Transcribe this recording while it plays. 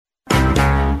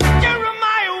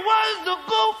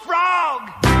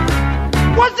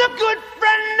was a good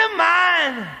friend of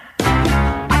mine.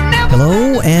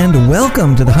 Hello and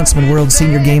welcome to the Huntsman World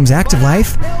Senior Games Active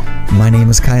Life. My name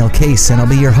is Kyle Case and I'll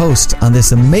be your host on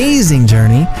this amazing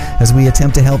journey as we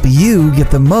attempt to help you get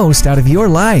the most out of your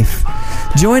life.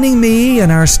 Joining me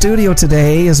in our studio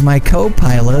today is my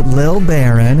co-pilot, Lil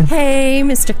Barron. Hey,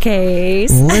 Mr.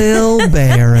 Case. Lil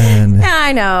Barron.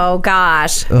 I know,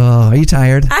 gosh. Oh, are you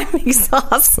tired? I'm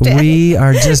exhausted. We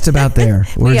are just about there.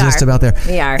 We're just about there.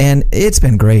 We are. And it's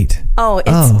been great. Oh,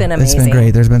 it's been amazing. It's been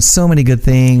great. There's been so many good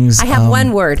things. I have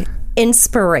one word.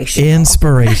 Inspirational.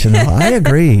 Inspirational. I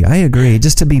agree.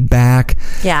 Just to be back.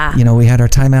 Yeah. You know, we had our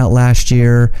time out last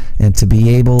year, and to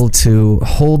be able to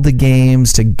hold the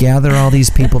games, to gather all these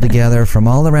people together from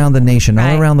all around the nation,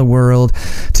 all around the world,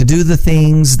 to do the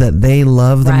things that they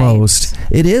love the most.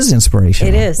 It is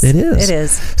inspirational. It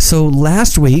is. So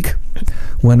last week,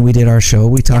 when we did our show,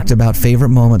 we talked about favorite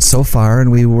moments so far, and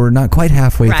we were not quite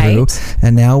halfway through,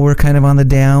 and now we're kind of on the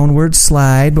downward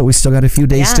slide, but we still got a few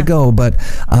days to go. But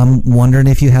I'm wondering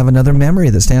if you have another memory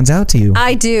that stands out to you.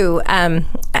 I do.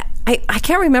 I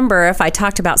can't remember if I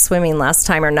talked about swimming last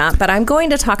time or not, but I'm going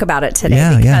to talk about it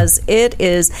today because it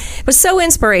was so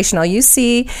inspirational. You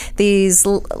see these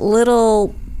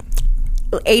little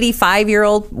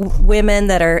 85-year-old women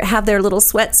that have their little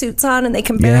sweatsuits on and they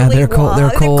can barely walk. They're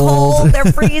cold.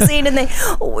 They're freezing, and they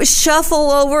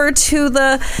shuffle over to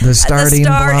the starting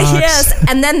blocks. Yes,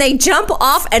 and then they jump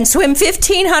off and swim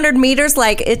 1,500 meters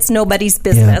like it's nobody's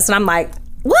business. And I'm like,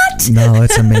 what? No,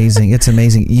 it's amazing. It's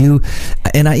amazing.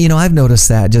 I've noticed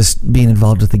that just being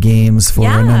involved with the games for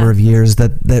a number of years,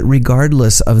 that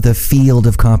regardless of the field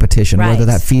of competition, whether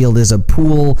that field is a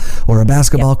pool or a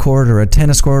basketball court or a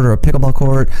tennis court or a pickleball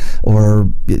court or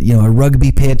a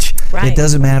rugby pitch, it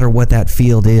doesn't matter what that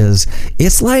field is.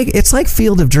 It's like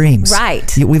Field of Dreams.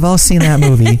 Right. We've all seen that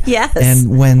movie. Yes.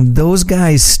 And when those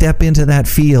guys step into that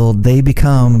field, they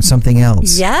become something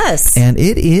else. Yes. And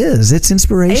it's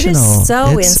inspirational. It is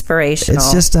so inspirational.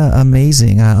 It's just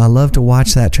amazing. I love to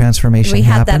watch that transformation We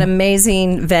had happen. that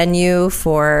amazing venue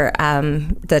for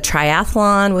the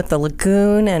triathlon with the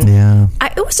lagoon, and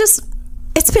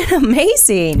it's been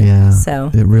amazing. Yeah,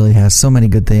 so it really has so many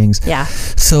good things. Yeah.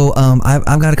 So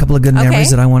I've got a couple of good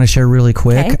memories that I want to share really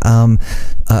quick. Okay.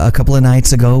 A couple of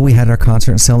nights ago, we had our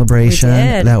concert and celebration. We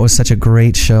did. That was such a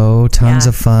great show. Tons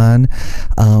of fun.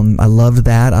 I loved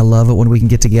that. I love it when we can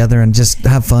get together and just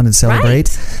have fun and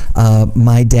celebrate.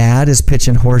 My dad is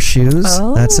pitching horseshoes.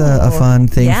 Oh, that's a fun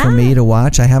thing for me to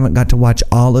watch. I haven't got to watch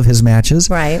all of his matches,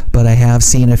 but I have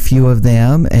seen a few of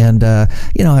them. And,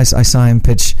 I saw him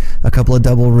pitch a couple of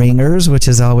double ringers, which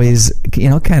is always,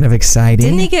 kind of exciting.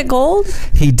 Didn't he get gold?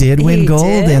 He did win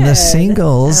gold in the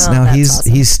singles. Oh, now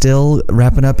he's still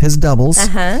wrapping up his doubles,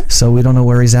 so we don't know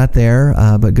where he's at there,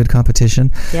 but good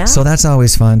competition. Yeah. So that's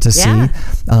always fun to see.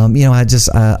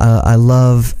 I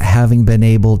love having been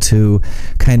able to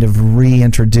kind of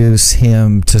reintroduce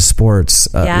him to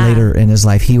sports later in his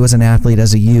life. He was an athlete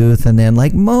as a youth, and then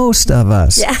like most of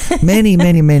us,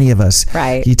 many of us,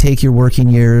 you take your working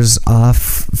years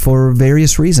off for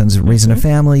various reasons. Reason of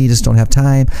family, you just don't have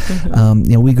time.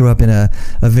 We grew up in a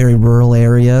very rural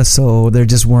area, so there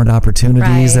just weren't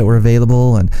opportunities that were available,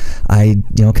 and I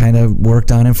kind of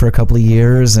worked on him for a couple of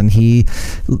years, and he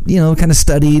kind of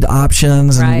studied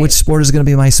options and which sport is going to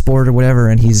be my sport or whatever,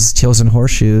 and he's chosen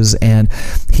horseshoes, and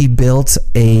he built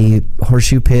a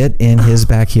horseshoe pit in his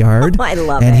backyard. I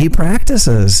love and it. he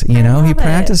practices,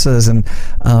 practices and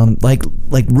like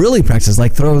really practices,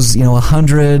 like throws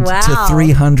 100 to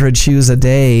 300 shoes a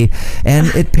day, and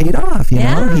it paid off.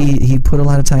 He put a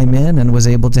lot of time in and was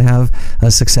able to have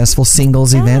a successful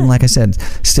singles event. And like I said,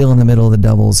 still in the middle of the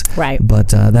doubles, but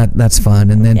that's fun.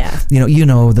 And then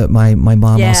that my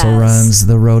mom also runs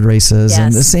the road races,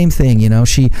 and the same thing.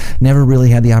 She never really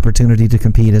had the opportunity to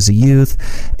compete as a youth,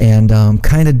 and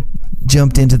kind of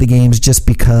jumped into the games just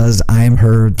because I'm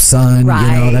her son.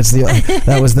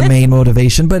 That was the main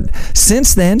motivation. But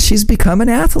since then, she's become an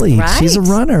athlete. She's a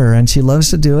runner, and she loves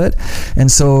to do it.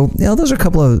 And so, those are a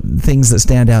couple of things that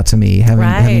stand out to me,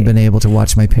 having been able to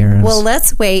watch my parents. Well,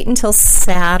 let's wait until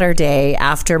Saturday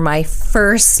after my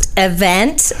first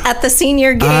event at the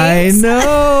Senior Games. I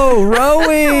know,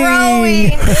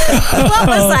 rowing. What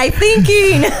was I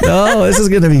thinking? No, this is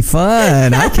going to be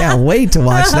fun. I can't wait to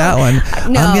watch that one.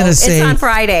 No, I'm going to say on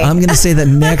Friday. I'm going to say that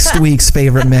next week's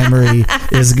favorite memory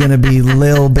is going to be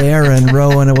Lil Baron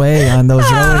rowing away on those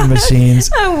rowing machines.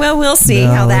 Oh, well, we'll see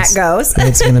how that goes.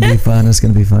 It's going to be fun. It's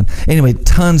going to be fun. Anyway,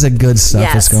 tons of good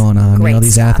stuff is going on. Great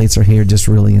these stuff. athletes are here just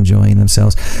really enjoying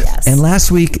themselves. Yes. And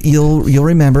last week, you'll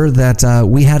remember that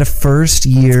we had a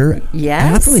first-year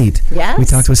athlete. Yes. We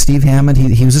talked with Steve Hammond.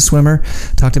 He was a swimmer.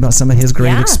 Talked about some of his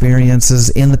great experiences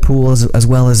in the pool as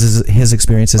well as his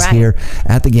experiences here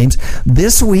at the games.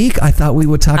 This week, I thought we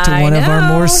would talk to one of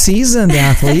our more seasoned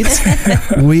athletes.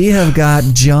 We have got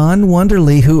John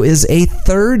Wonderly, who is a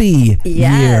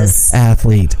 30-year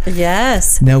athlete.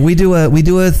 Yes. Now we do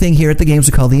a thing here at the games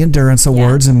we call the Endurance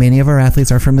Awards, and many of our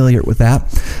athletes are familiar with that.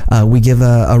 We give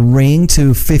a ring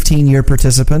to 15-year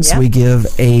participants. Yep. We give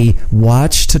a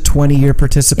watch to 20-year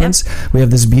participants. Yep. We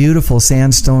have this beautiful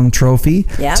sandstone trophy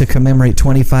to commemorate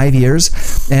 25 years.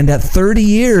 And at 30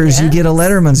 years, you get a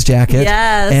Letterman's jacket.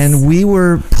 Yes. And we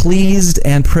were pleased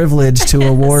and privileged to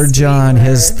award John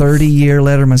his 30-year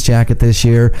Letterman's jacket this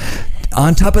year.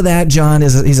 On top of that, John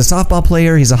he's a softball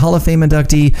player. He's a Hall of Fame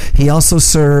inductee. He also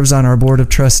serves on our board of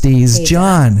trustees.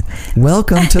 John,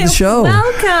 welcome to the show.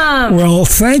 Welcome. Well,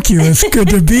 thank you. It's good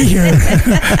to be here.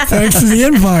 Thanks for the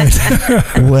invite.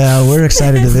 Well, we're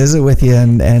excited to visit with you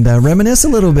and reminisce a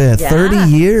little bit. 30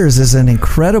 years is an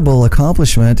incredible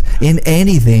accomplishment in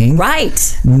anything.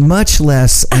 Right. Much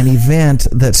less an event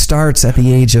that starts at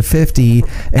the age of 50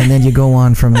 and then you go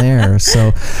on from there.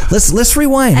 So let's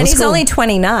rewind. And he's only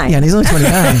 29. Yeah, and he's only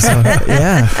 29, so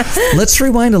yeah. Let's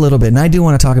rewind a little bit, and I do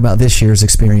want to talk about this year's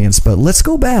experience, but let's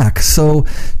go back. So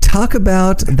talk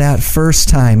about that first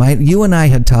time. You and I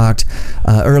had talked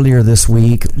earlier this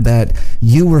week that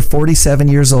you were 47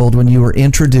 years old when you were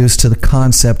introduced to the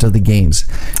concept of the games,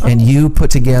 and you put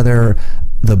together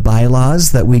the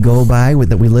bylaws that we go by,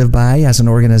 that we live by as an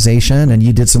organization, and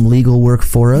you did some legal work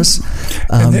for us.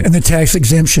 And the tax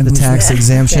exemption. The tax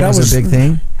exemption was a big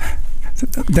thing.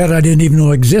 That I didn't even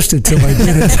know existed till I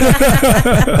did it.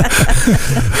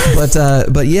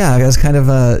 But yeah, I was kind of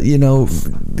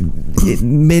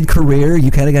mid-career.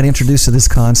 You kind of got introduced to this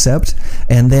concept,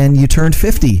 and then you turned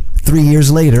 50 3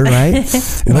 years later, right?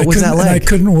 What was that like? I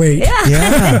couldn't wait.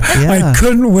 Yeah. I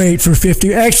couldn't wait for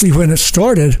 50. Actually, when it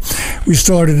started, we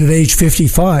started at age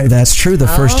 55. That's true. The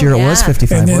first year it was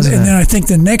 55, and then, wasn't it? And then I think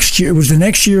the next year, it was the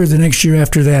next year or the next year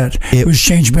after that, it was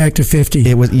changed back to 50.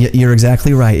 It was. You're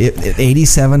exactly right.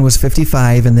 87 was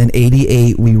 55, and then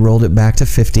 88 we rolled it back to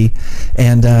 50.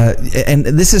 And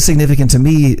this is significant to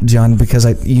me, John, because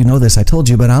I told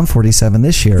you, but I'm 47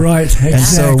 this year. Right. Exactly. And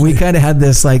so we kind of had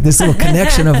this little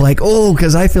connection of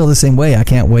because I feel the same way. I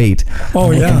can't wait.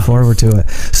 I'm looking forward to it.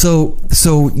 So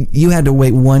you had to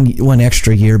wait one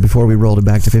extra year before we rolled it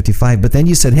back to 55. But then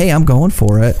you said, "Hey, I'm going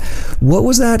for it." What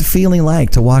was that feeling like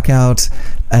to walk out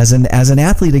as an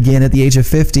athlete again at the age of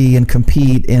 50 and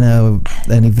compete in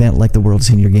an event like the World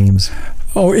Senior Games?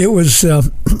 Oh, it was.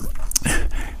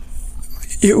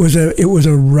 It was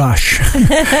a rush.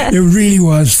 It really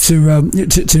was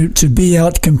to be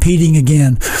out competing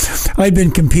again. I'd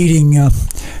been competing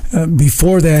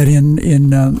before that in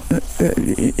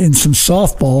some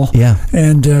softball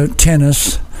and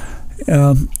tennis,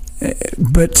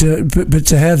 but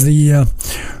to have the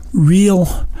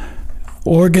real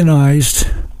organized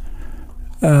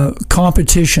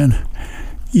competition.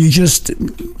 You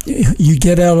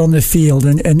get out on the field,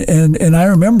 and I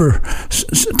remember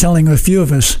telling a few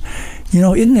of us,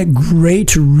 isn't it great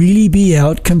to really be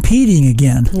out competing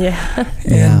again? Yeah.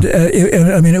 And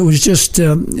it was just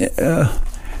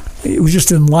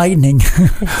enlightening.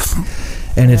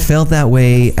 And it felt that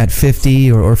way at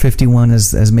 50 or 51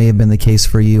 as may have been the case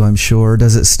for you, I'm sure.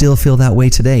 Does it still feel that way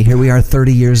today? Here we are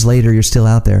 30 years later, you're still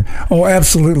out there. Oh,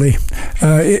 absolutely.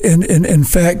 In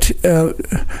fact,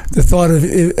 the thought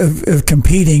of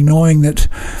competing, knowing that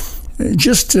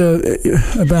just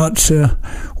about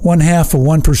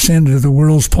 1/2 of the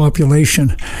world's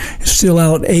population is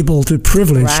still able to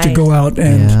privileged to go out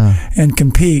and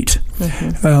compete,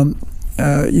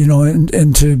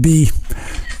 and to be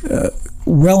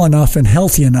well enough and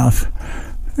healthy enough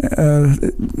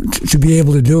to be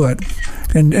able to do it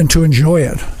and to enjoy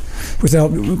it without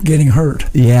getting hurt.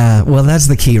 Yeah, well, that's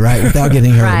the key, right? Without getting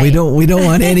hurt. Right. We don't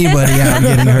want anybody out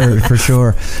getting hurt, for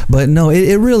sure. But no,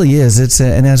 it really is.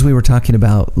 And as we were talking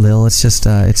about, Lil, it's just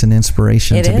it's an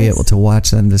inspiration to be able to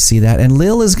watch and to see that. And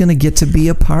Lil is going to get to be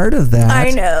a part of that. I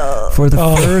know. For the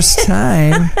first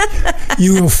time.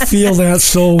 You will feel that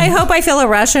so... I hope I feel a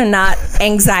rush and not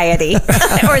anxiety.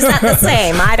 Or is that the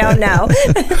same? I don't know.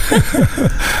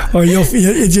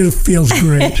 It just feels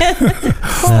great.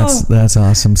 That's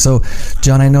awesome. So So,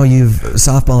 John, I know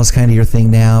softball is kind of your thing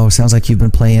now. Sounds like you've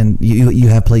been playing. You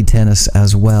have played tennis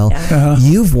as well. Yeah.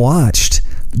 You've watched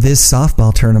this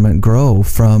softball tournament grow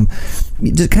from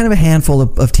just kind of a handful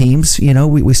of teams.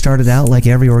 We started out like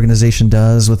every organization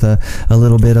does with a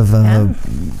little bit of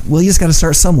well, you just got to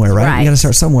start somewhere, right? You got to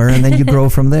start somewhere, and then you grow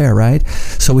from there, right?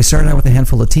 So we started out with a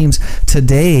handful of teams.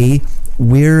 Today,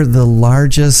 we're the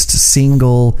largest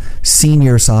single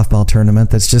senior softball tournament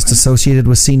that's just associated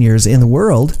with seniors in the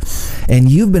world,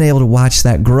 and you've been able to watch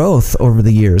that growth over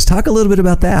the years. Talk a little bit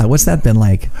about that. What's that been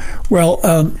like? Well,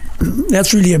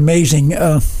 that's really amazing.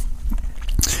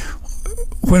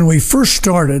 When we first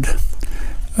started,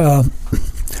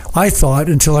 I thought,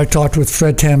 until I talked with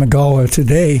Fred Tamagawa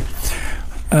today,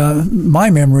 my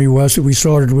memory was that we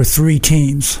started with 3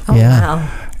 teams. Oh, wow.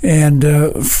 And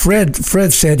Fred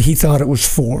said he thought it was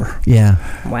 4. Yeah.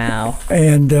 Wow.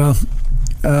 And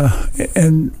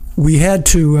we had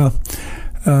to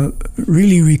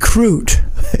really recruit.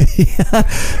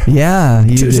 Yeah,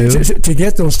 to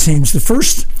get those teams. The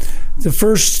first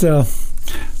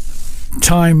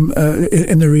time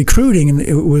in the recruiting, and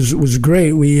it was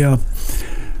great. We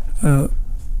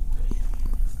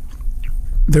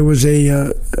there was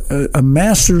a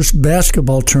Masters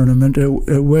basketball tournament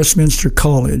at Westminster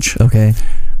College. Okay.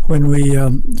 When we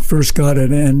first got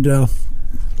it, and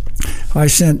I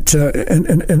sent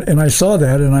and I saw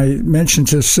that, and I mentioned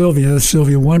to Sylvia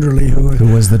Wonderly,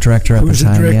 who was the director at the time. Who was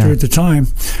the director at the time.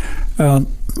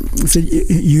 Said,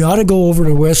 you ought to go over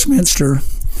to Westminster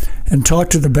and talk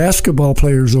to the basketball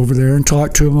players over there, and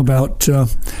talk to them about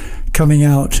coming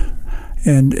out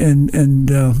and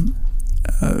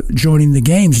joining the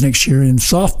games next year in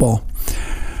softball.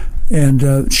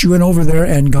 And she went over there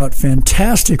and got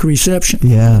fantastic reception.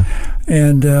 Yeah.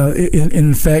 And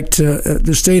in fact,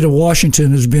 the state of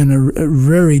Washington has been a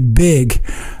very big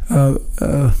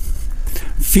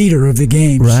feeder of the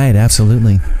games. Right,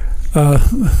 absolutely.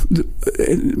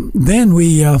 Then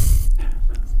we,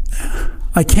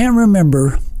 I can't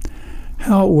remember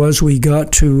how it was we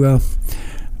got to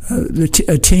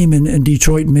a team in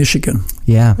Detroit, Michigan.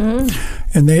 Yeah.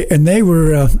 And they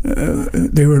were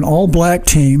an all-black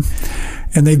team,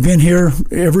 and they've been here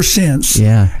ever since.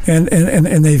 Yeah. And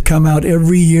they've come out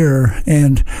every year,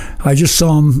 and I just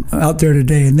saw them out there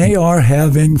today, and they are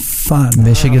having fun.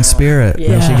 Michigan Spirit.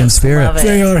 Yeah. Michigan Spirit.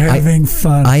 They are having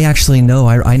fun. I actually know.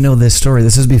 I know this story.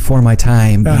 This is before my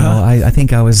time. I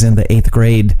think I was in the 8th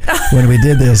grade when we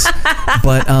did this.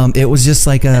 But it was just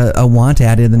like a want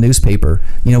ad in the newspaper.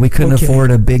 We couldn't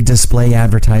afford a big display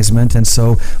advertisement, and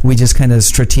so we just kind of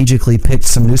strategically picked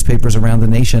some newspapers around the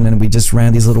nation, and we just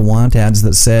ran these little want ads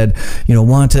that said,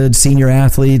 wanted senior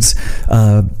athletes,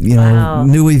 Wow.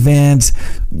 new event,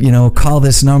 call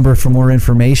this number for more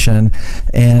information.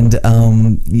 And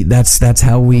that's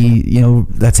how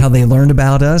that's how they learned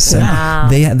about us. Wow.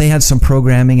 And they had some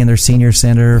programming in their senior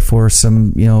center for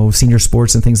some senior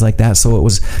sports and things like that. So it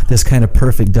was this kind of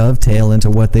perfect dovetail into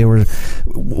what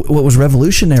was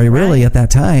revolutionary really at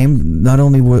that time. Not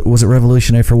only was it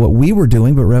revolutionary for what we were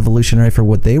doing, but revolutionary for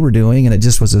what they were doing, and it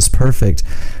just was this perfect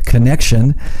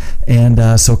connection.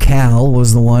 And so Cal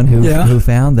was the one who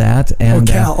found that. And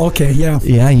Cal, okay, yeah.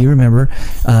 Yeah, you remember.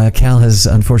 Cal has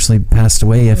unfortunately passed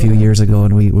away a few years ago,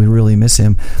 and we really miss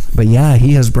him. But yeah,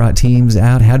 he has brought teams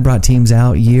out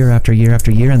year after year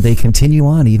after year, and they continue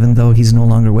on even though he's no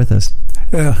longer with us.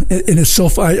 Yeah, and it's so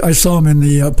fun. I saw them in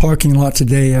the parking lot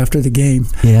today after the game.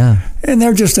 Yeah. And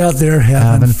they're just out there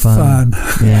having fun.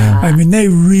 Yeah. I mean, they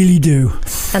really do.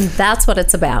 And that's what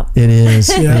it's about. It is.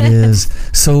 Yeah. It is.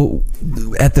 So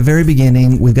at the very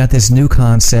beginning, we've got this new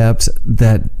concept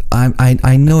that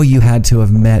I know you had to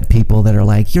have met people that are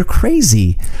like, you're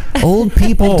crazy. Old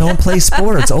people don't play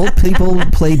sports. Old people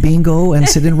play bingo and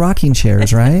sit in rocking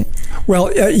chairs, right?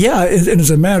 Well, yeah. And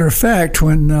as a matter of fact,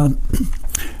 when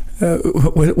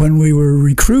we were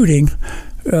recruiting,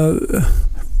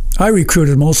 I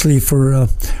recruited mostly for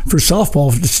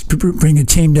softball to bring a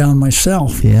team down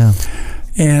myself. Yeah.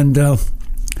 And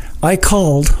I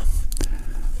called,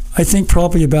 I think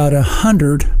probably about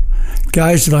 100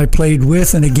 guys that I played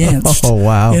with and against. Oh,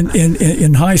 wow.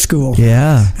 In high school.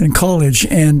 Yeah. In college.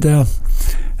 And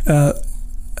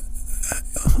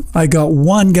I got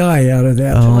one guy out of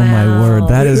that. Oh, my word.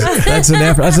 That's an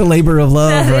effort. That's a labor of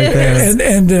love right there.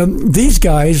 And these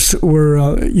guys were,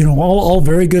 all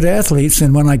very good athletes.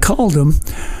 And when I called them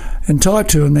and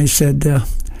talked to them, they said,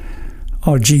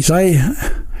 oh, geez, I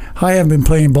haven't been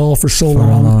playing ball for so long.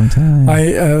 For a long time.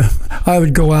 I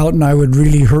would go out and I would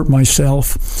really hurt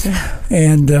myself.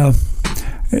 And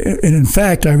in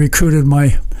fact, I recruited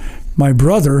my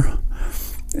brother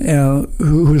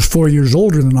who was 4 years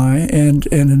older than I, and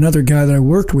another guy that I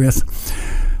worked with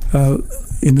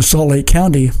in the Salt Lake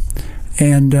County,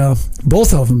 and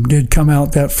both of them did come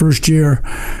out that first year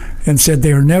and said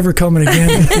they were never coming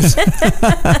again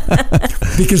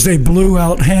because they blew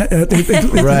out.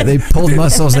 Right, they pulled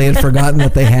muscles they had forgotten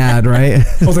that they had. Right.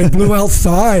 Well, they blew out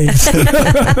thighs.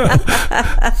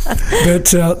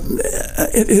 But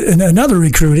in another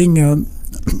recruiting,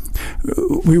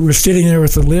 we were sitting there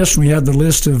with the list. And we had the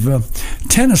list of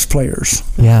tennis players.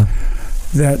 Yeah.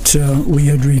 That we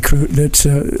had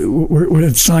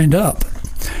had signed up.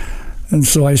 And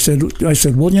so I said,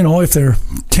 well, if they're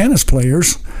tennis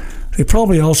players, they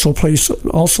probably also play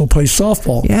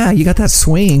softball. Yeah, you got that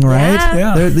swing, right?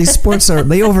 Yeah. These sports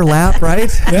they overlap,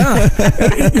 right? Yeah.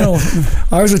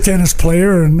 I was a tennis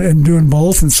player and doing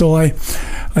both, and so I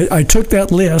took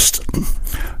that list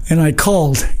and I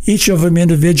called each of them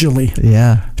individually.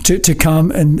 Yeah. To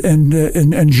come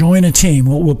and join a team.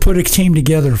 We'll put a team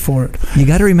together for it. You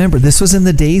got to remember, this was in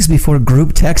the days before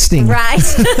group texting. Right.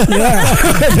 Yeah,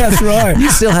 that's right. You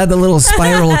still had the little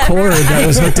spiral cord that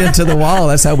was hooked into the wall.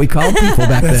 That's how we called people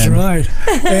back then. That's right.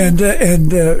 And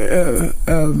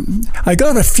I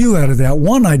got a few out of that.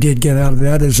 One I did get out of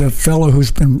that is a fellow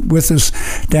who's been with us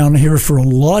down here for a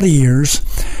lot of years,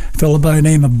 a fellow by the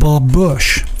name of Bob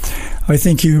Bush. I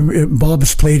think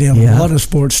Bob's played in a lot of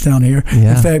sports down here.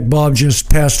 Yeah. In fact, Bob just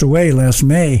passed away last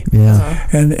May. Yeah.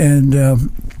 And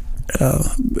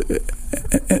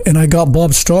I got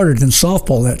Bob started in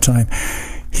softball that time.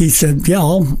 He said, "Yeah,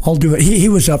 I'll do it." He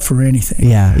was up for anything.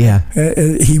 Yeah.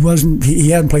 He wasn't. He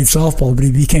hadn't played softball, but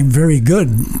he became very good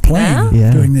playing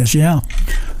doing this. Yeah.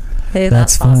 Hey,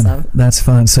 that's fun. Awesome. That's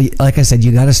fun. So, like I said,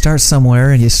 you got to start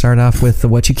somewhere, and you start off with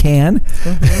what you can.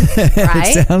 Mm-hmm.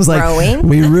 Right. It sounds like Growing.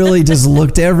 we really just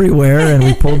looked everywhere, and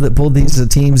we pulled these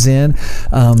teams in.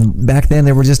 Back then,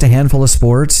 there were just a handful of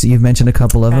sports. You've mentioned a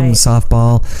couple of them: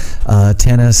 softball,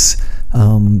 tennis.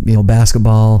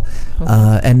 Basketball,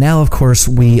 and now, of course,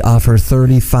 we offer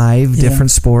 35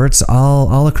 different sports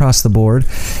all across the board.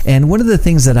 And one of the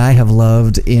things that I have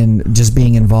loved in just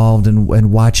being involved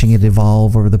and watching it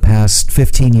evolve over the past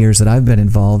 15 years that I've been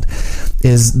involved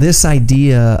is this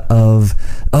idea of,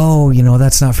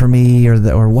 that's not for me,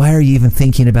 or why are you even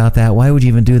thinking about that? Why would you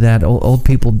even do that? Old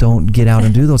people don't get out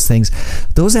and do those things.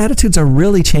 Those attitudes are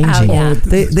really changing. Oh, yeah.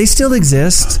 They still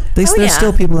exist. There's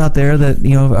still people out there that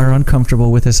are uncomfortable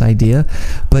with this idea,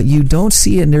 but you don't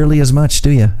see it nearly as much, do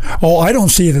you? Oh, I don't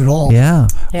see it at all. Yeah.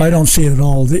 I don't see it at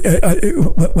all.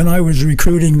 When I was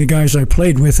recruiting the guys I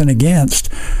played with and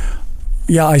against,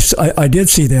 I did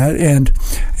see that,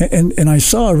 and I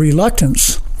saw a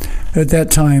reluctance at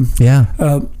that time. Yeah.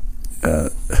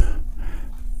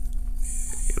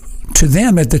 To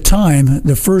them at the time,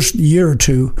 the first year or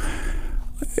two,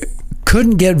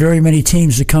 couldn't get very many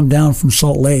teams to come down from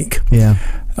Salt Lake. Yeah.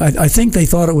 I think they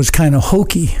thought it was kind of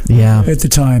hokey at the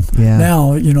time. Yeah.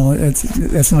 Now,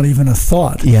 that's not even a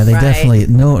thought. Yeah, they definitely,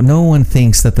 no one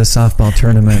thinks that the softball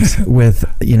tournament with,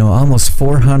 almost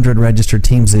 400 registered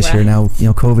teams this year. Now,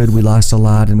 COVID, we lost a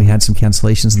lot and we had some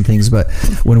cancellations and things, but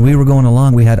when we were going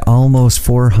along, we had almost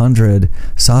 400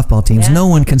 softball teams. Yeah. No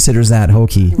one considers that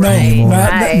hokey anymore.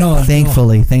 No.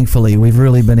 Thankfully, we've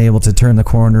really been able to turn the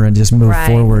corner and just move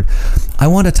forward. I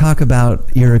want to talk about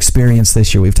your experience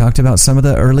this year. We've talked about some of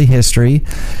the early history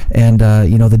and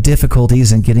the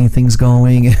difficulties in getting things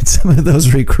going and some of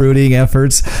those recruiting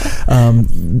efforts.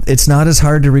 It's not as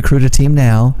hard to recruit a team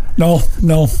now. No.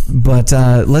 But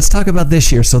let's talk about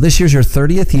this year. So this year's your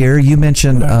 30th year. You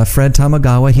mentioned Fred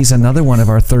Tamagawa. He's another one of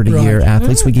our 30-year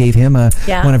athletes. We gave him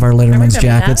one of our Letterman's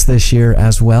jackets this year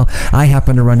as well. I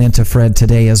happened to run into Fred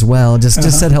today as well. Just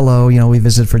said hello. We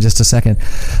visited for just a second.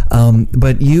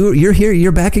 But you're here.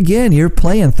 You're back again. You're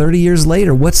playing 30 years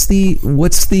later. What's the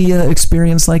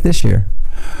experience like this year?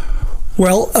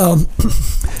 Well, I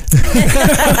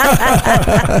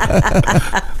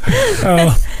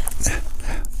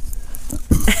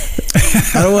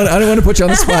don't want to put you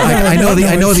on the spot. I know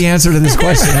the answer to this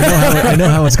question. I know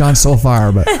how it's gone so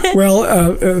far, but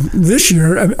this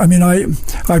year,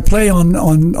 I play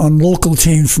on local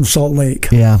teams from Salt Lake.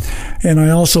 Yeah, and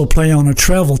I also play on a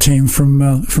travel team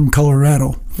from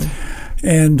Colorado,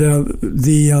 and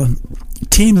the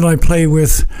team that I play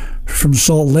with from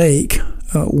Salt Lake,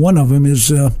 one of them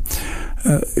is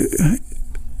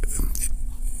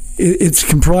it's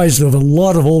comprised of a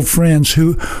lot of old friends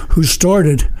who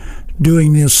started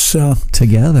doing this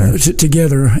together,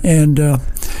 and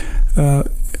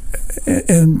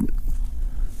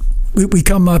we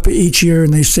come up each year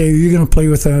and they say, "You're going to play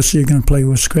with us. You're going to play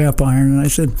with Scrap Iron." And I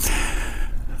said,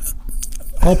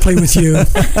 "I'll play with you."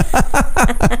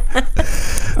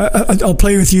 I'll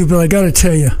play with you, but I got to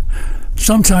tell you,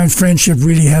 sometimes friendship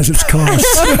really has its cost.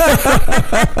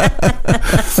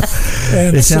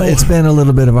 It's been a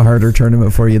little bit of a harder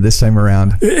tournament for you this time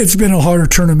around. It's been a harder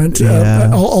tournament,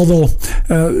 although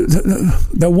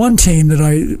the one team that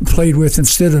I played with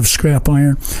instead of Scrap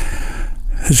Iron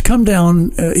has come down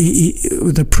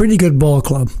with a pretty good ball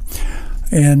club,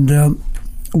 and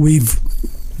we've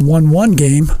won one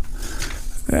game,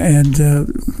 and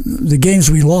the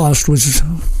games we lost was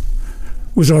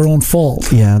our own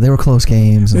fault. Yeah, they were close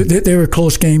games. They were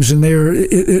close games, and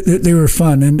they were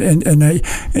fun. And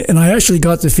I actually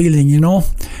got the feeling,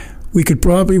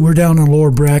 we're down in a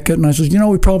lower bracket, and I said,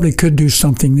 we probably could do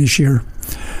something this year.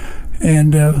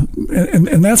 And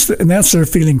that's their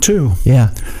feeling too.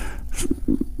 Yeah.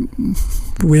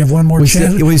 We have one more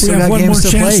chance. We still got games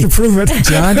to play. To prove it.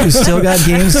 John, we still got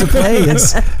games to play.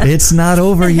 It's not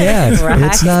over yet. Right.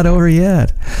 It's not over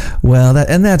yet. Well,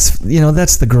 that's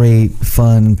the great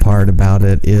fun part about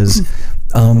it is.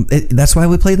 That's why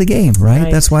we play the game,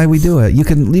 right? That's why we do it. You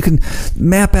can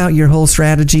map out your whole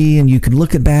strategy, and you can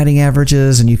look at batting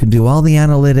averages, and you can do all the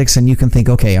analytics, and you can think,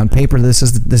 okay, on paper this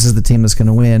is the team that's going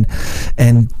to win,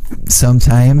 and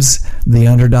sometimes the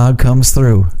underdog comes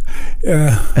through,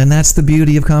 and that's the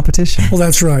beauty of competition. Well,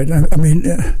 that's right. I mean,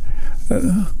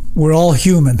 we're all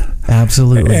human,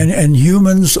 absolutely, and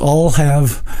humans all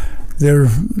have their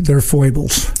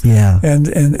foibles. Yeah.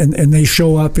 And they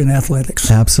show up in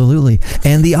athletics. Absolutely.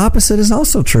 And the opposite is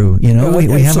also true.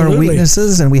 We have our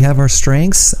weaknesses and we have our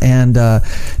strengths, and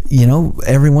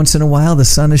every once in a while the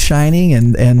sun is shining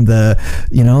and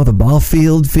the ball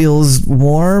field feels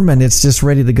warm and it's just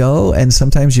ready to go, and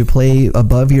sometimes you play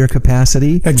above your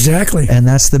capacity. Exactly. And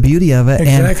that's the beauty of it.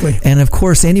 Exactly. And of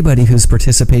course anybody who's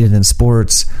participated in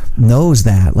sports knows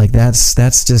that. Like that's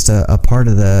just a part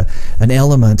of an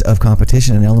element of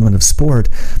competition, an element of sport.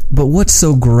 But what's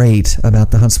so great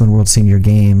about the Huntsman World Senior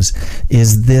Games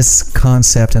is this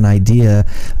concept and idea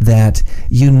that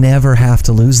you never have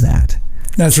to lose that.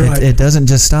 That's right. It doesn't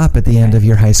just stop at the end of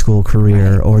your high school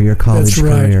career or your college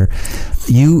career.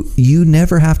 You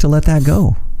never have to let that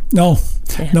go. No,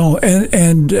 no,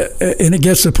 and it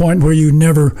gets to the point where you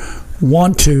never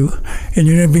want to, and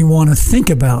you never even want to think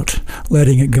about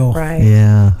letting it go. Right.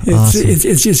 Yeah.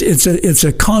 It's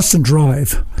a constant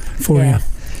drive for you.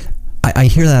 I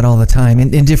hear that all the time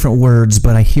in different words,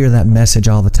 but I hear that message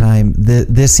all the time.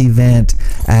 This event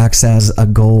acts as a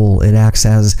goal. It acts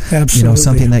as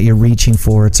something that you're reaching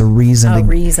for. It's a reason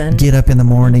to get up in the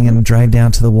morning and drive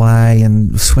down to the Y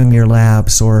and swim your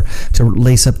laps, or to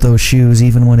lace up those shoes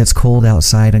even when it's cold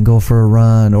outside and go for a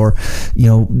run, or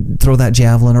throw that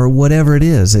javelin, or whatever it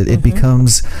is. It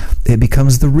becomes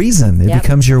the reason. It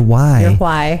becomes your why. Your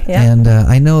why. Yeah. And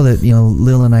I know that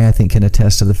Lil and I think can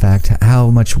attest to the fact how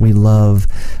much we love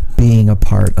being a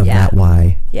part of that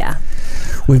why. Yeah.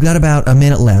 We've got about a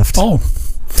minute left. Oh.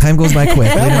 Time goes by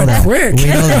quick. We know that. Quick. We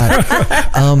know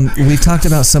that. We've talked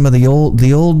about some of the old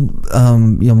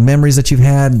memories that you've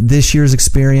had, this year's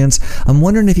experience. I'm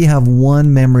wondering if you have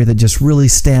one memory that just really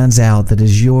stands out that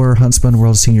is your Huntsman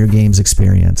World Senior Games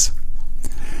experience.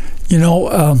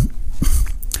 I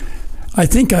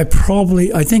think I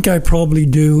probably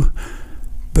do,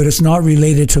 but it's not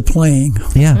related to playing.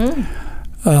 Yeah.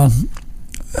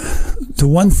 The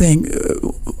one thing,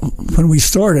 when we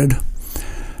started,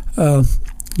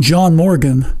 John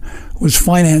Morgan was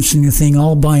financing the thing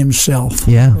all by himself.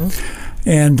 Yeah. Mm-hmm.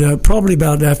 And probably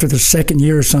about after the second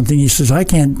year or something, he says, I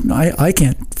can't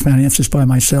finance this by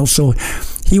myself. So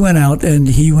he went out and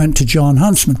he went to John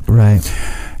Huntsman. Right.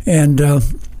 And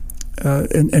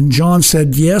John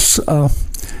said, yes, I'll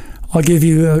give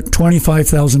you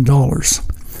 $25,000.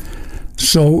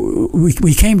 So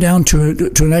we came down to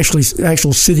an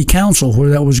actual city council where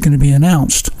that was going to be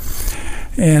announced,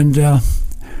 and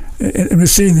we're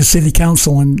sitting in the city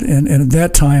council, and at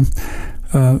that time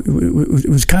it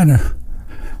was kind of,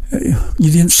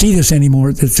 you didn't see this anymore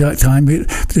at that time. But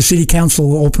the city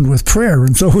council opened with prayer,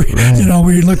 and so we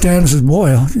looked at it and said,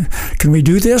 "Boy, can we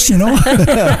do this?"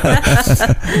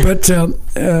 But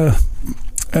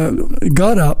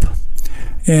got up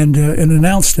and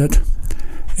announced it.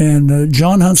 And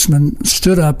John Huntsman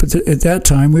stood up at that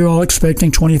time. We were all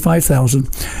expecting $25,000,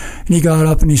 and he got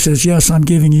up and he says, "Yes, I'm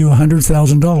giving you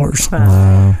 $100,000."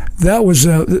 Wow. That was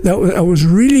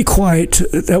really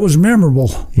that was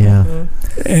memorable. Yeah. Mm-hmm.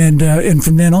 And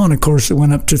from then on, of course, it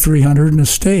went up to 300 and it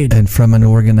stayed. And from an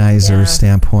organizer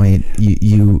standpoint,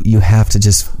 you have to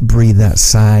just breathe that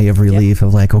sigh of relief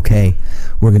of like, okay,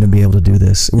 we're going to be able to do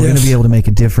this. We're going to be able to make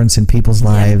a difference in people's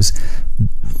lives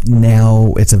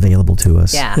now it's available to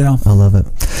us. Yeah. I love it.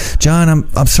 John,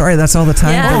 I'm sorry that's all the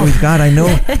time that we've got. I know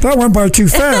that went by too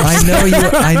fast.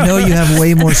 I know you have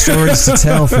way more stories to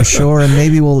tell for sure, and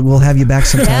maybe we'll have you back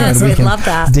sometime and we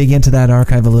can dig into that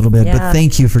archive a little bit. But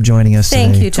thank you for joining us today.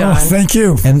 Thank you, John. Thank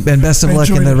you. And best of luck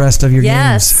in the rest of your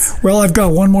games. Well, I've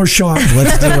got one more shot.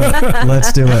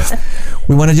 Let's do it.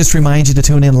 We want to just remind you to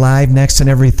tune in live next and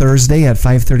every Thursday at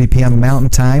 5:30 p.m. Mountain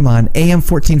Time on AM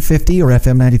 1450 or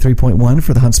FM 93.1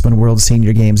 for the Huntsman World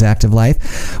Senior Games Active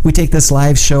Life. We take this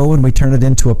live show and we turn it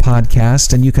into a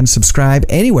podcast, and you can subscribe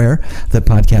anywhere that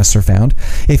podcasts are found.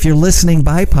 If you're listening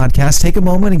by podcast, take a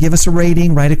moment and give us a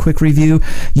rating, write a quick review.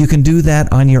 You can do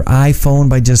that on your iPhone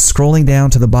by just scrolling down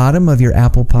to the bottom of your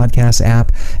Apple Podcast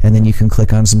app, and then you can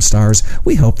click on some stars.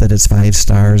 We hope that it's 5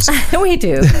 stars. We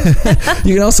do.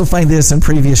 You can also find this and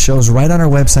previous shows right on our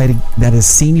website. That is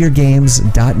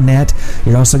seniorgames.net.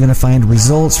 You're also going to find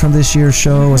results from this year's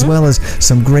show, as well as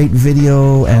some great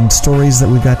video and stories that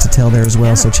we've got to tell there as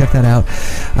well. So check that out.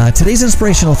 Today's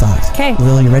inspirational thought. Okay.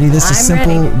 Lil, you ready? This is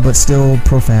simple but still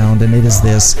profound, and it is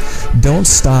this: don't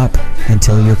stop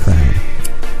until you're proud.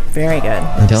 Very good.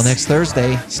 Until next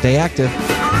Thursday, stay active.